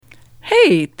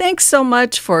Hey, thanks so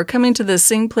much for coming to the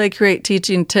Sing, Play, Create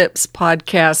Teaching Tips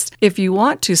podcast. If you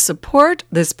want to support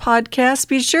this podcast,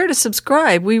 be sure to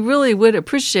subscribe. We really would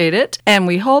appreciate it. And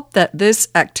we hope that this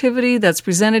activity that's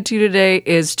presented to you today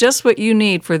is just what you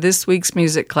need for this week's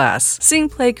music class. Sing,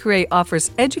 Play, Create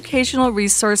offers educational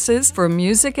resources for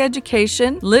music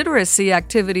education, literacy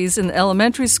activities in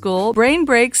elementary school, brain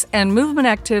breaks, and movement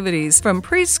activities from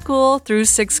preschool through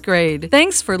 6th grade.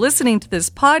 Thanks for listening to this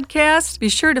podcast. Be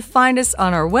sure to find us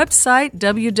on our website,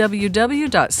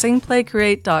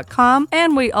 www.singplaycreate.com,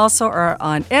 and we also are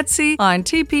on Etsy, on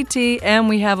TPT, and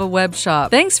we have a web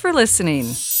shop. Thanks for listening.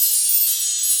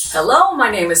 Hello, my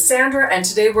name is Sandra, and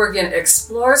today we're going to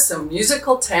explore some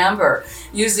musical timbre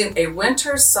using a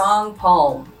winter song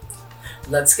poem.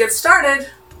 Let's get started.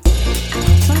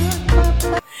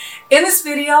 In this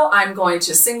video, I'm going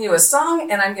to sing you a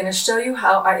song and I'm going to show you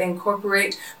how I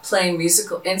incorporate playing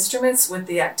musical instruments with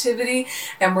the activity,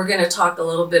 and we're going to talk a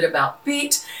little bit about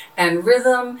beat and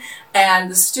rhythm,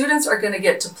 and the students are going to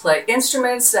get to play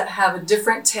instruments that have a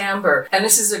different timbre, and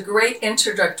this is a great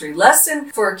introductory lesson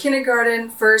for kindergarten,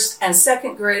 first and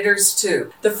second graders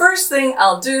too. The first thing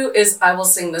I'll do is I will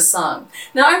sing the song.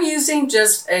 Now I'm using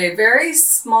just a very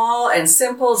small and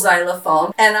simple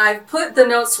xylophone, and I've put the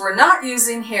notes we're not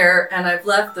using here, and I've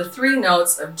left the 3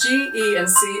 notes of G, E, and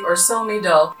C, or sol, mi,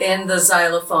 do in the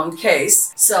xylophone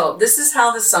case. So this is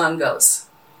how the song goes.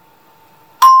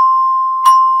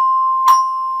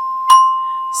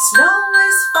 Snow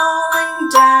is falling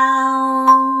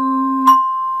down,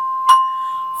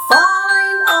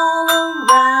 falling all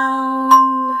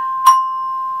around.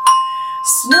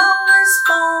 Snow is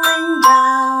falling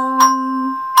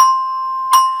down,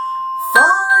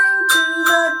 falling to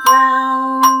the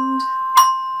ground.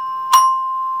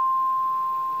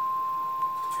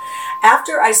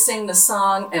 After I sing the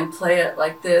song and play it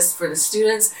like this for the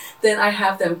students, then I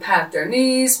have them pat their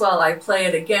knees while I play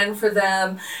it again for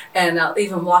them, and I'll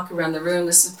even walk around the room.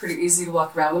 This is pretty easy to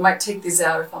walk around. We might take these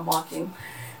out if I'm walking.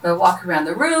 I'll walk around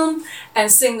the room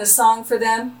and sing the song for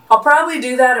them. I'll probably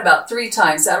do that about 3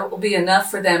 times. That will be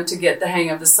enough for them to get the hang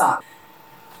of the song.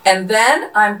 And then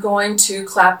I'm going to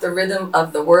clap the rhythm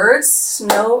of the words.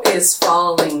 Snow is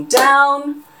falling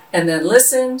down. And then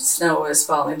listen, snow is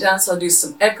falling down. So I'll do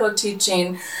some echo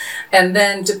teaching. And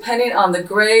then depending on the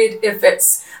grade, if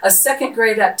it's a 2nd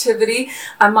grade activity,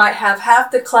 I might have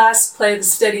half the class play the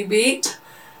steady beat.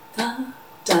 Dun,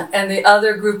 dun, and the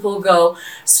other group will go,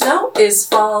 snow is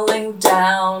falling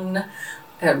down,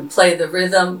 and play the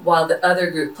rhythm while the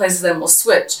other group plays. Them will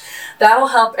switch. That'll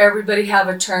help everybody have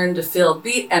a turn to feel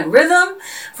beat and rhythm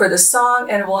for the song,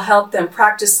 and it will help them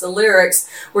practice the lyrics.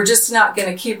 We're just not going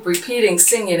to keep repeating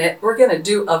singing it. We're going to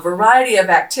do a variety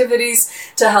of activities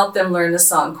to help them learn the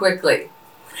song quickly.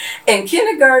 In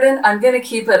kindergarten, I'm going to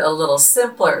keep it a little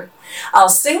simpler. I'll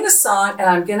sing the song and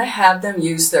I'm going to have them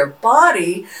use their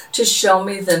body to show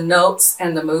me the notes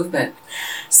and the movement.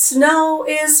 Snow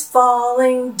is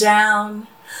falling down,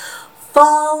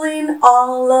 falling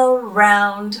all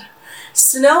around.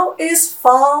 Snow is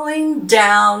falling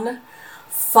down,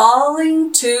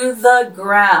 falling to the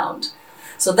ground.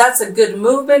 So that's a good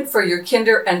movement for your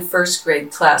kinder and 1st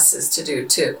grade classes to do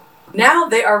too. Now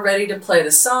they are ready to play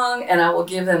the song, and I will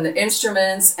give them the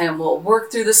instruments and we'll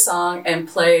work through the song and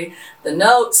play the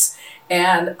notes.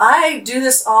 And I do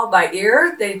this all by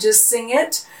ear. They just sing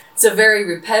it. It's a very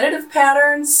repetitive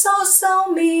pattern. So,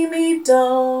 sol, mi, mi,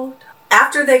 do.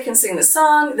 After they can sing the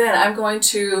song, then I'm going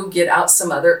to get out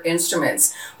some other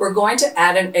instruments. We're going to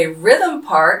add in a rhythm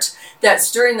part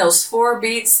that's during those 4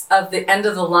 beats of the end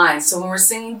of the line. So when we're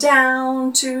singing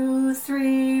down, 2,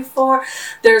 3, 4,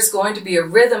 there's going to be a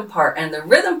rhythm part, and the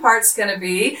rhythm part's going to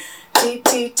be ti,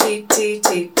 ti, ti, ti,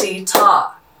 ti, ti,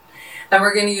 ta. And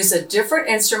we're going to use a different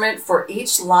instrument for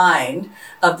each line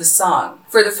of the song.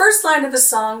 For the first line of the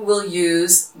song, we'll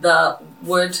use the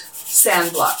wood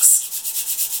sand blocks.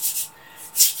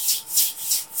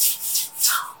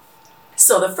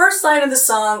 So the first line of the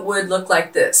song would look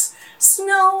like this.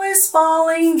 Snow is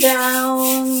falling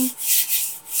down.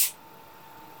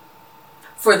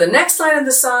 For the next line of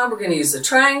the song, we're going to use the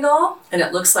triangle, and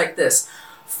it looks like this.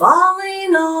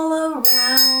 Falling all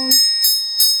around.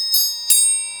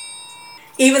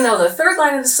 Even though the 3rd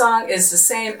line of the song is the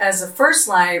same as the first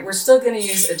line, we're still going to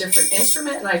use a different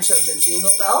instrument, and I chose a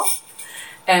jingle bell.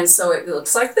 And so it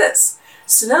looks like this.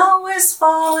 Snow is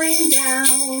falling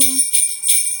down.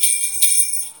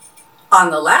 On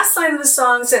the last line of the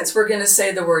song, since we're going to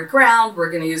say the word ground, we're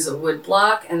going to use a wood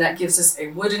block, and that gives us a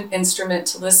wooden instrument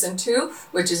to listen to,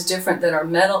 which is different than our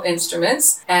metal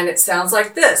instruments. And it sounds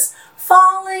like this.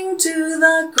 Falling to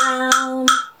the ground.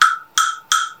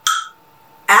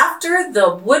 After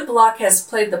the woodblock has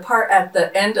played the part at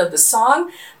the end of the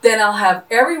song, then I'll have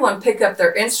everyone pick up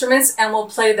their instruments and we'll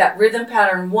play that rhythm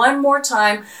pattern one more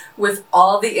time with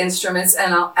all the instruments,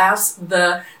 and I'll ask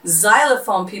the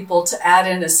xylophone people to add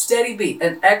in a steady beat,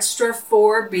 an extra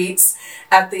 4 beats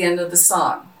at the end of the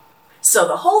song. So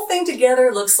the whole thing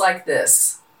together looks like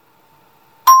this.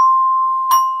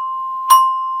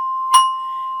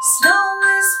 Snow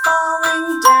is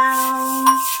falling down,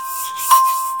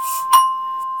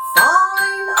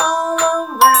 falling all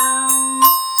around.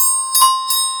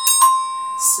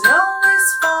 Snow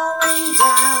is falling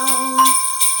down,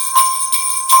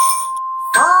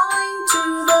 falling to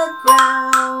the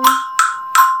ground.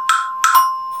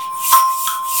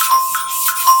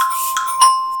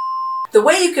 The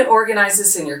way you can organize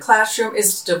this in your classroom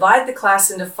is to divide the class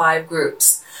into 5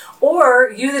 groups. Or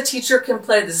you, the teacher, can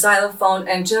play the xylophone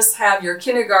and just have your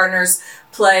kindergartners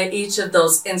play each of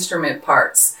those instrument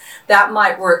parts. That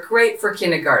might work great for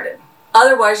kindergarten.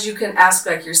 Otherwise, you can ask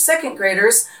like your second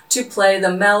graders to play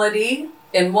the melody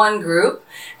in one group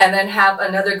and then have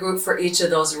another group for each of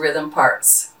those rhythm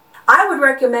parts. I would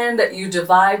recommend that you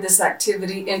divide this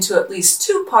activity into at least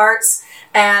 2 parts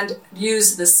and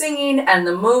use the singing and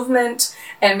the movement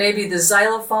and maybe the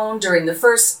xylophone during the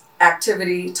first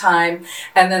activity time,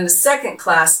 and then the second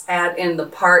class add in the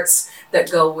parts that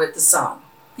go with the song.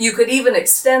 You could even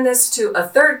extend this to a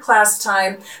third class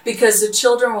time because the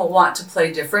children will want to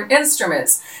play different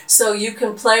instruments. So you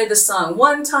can play the song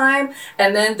one time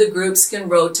and then the groups can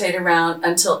rotate around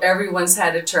until everyone's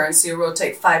had a turn. So you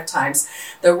rotate 5 times.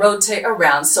 They'll rotate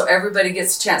around so everybody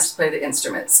gets a chance to play the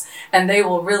instruments. And they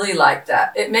will really like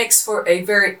that. It makes for a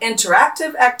very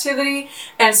interactive activity,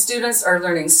 and students are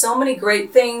learning so many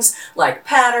great things like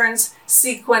patterns,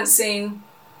 sequencing,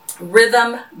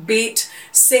 rhythm, beat,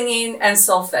 singing, and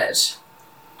solfege.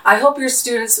 I hope your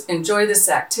students enjoy this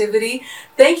activity.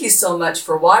 Thank you so much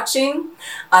for watching.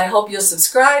 I hope you'll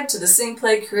subscribe to the Sing,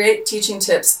 Play, Create Teaching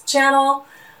Tips channel.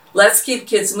 Let's keep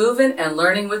kids moving and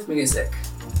learning with music.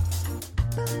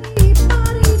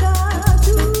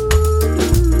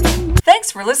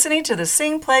 Thanks for listening to the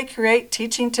Sing, Play, Create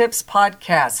Teaching Tips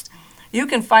podcast. You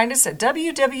can find us at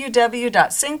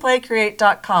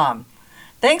www.singplaycreate.com.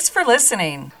 Thanks for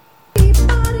listening.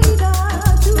 Bye.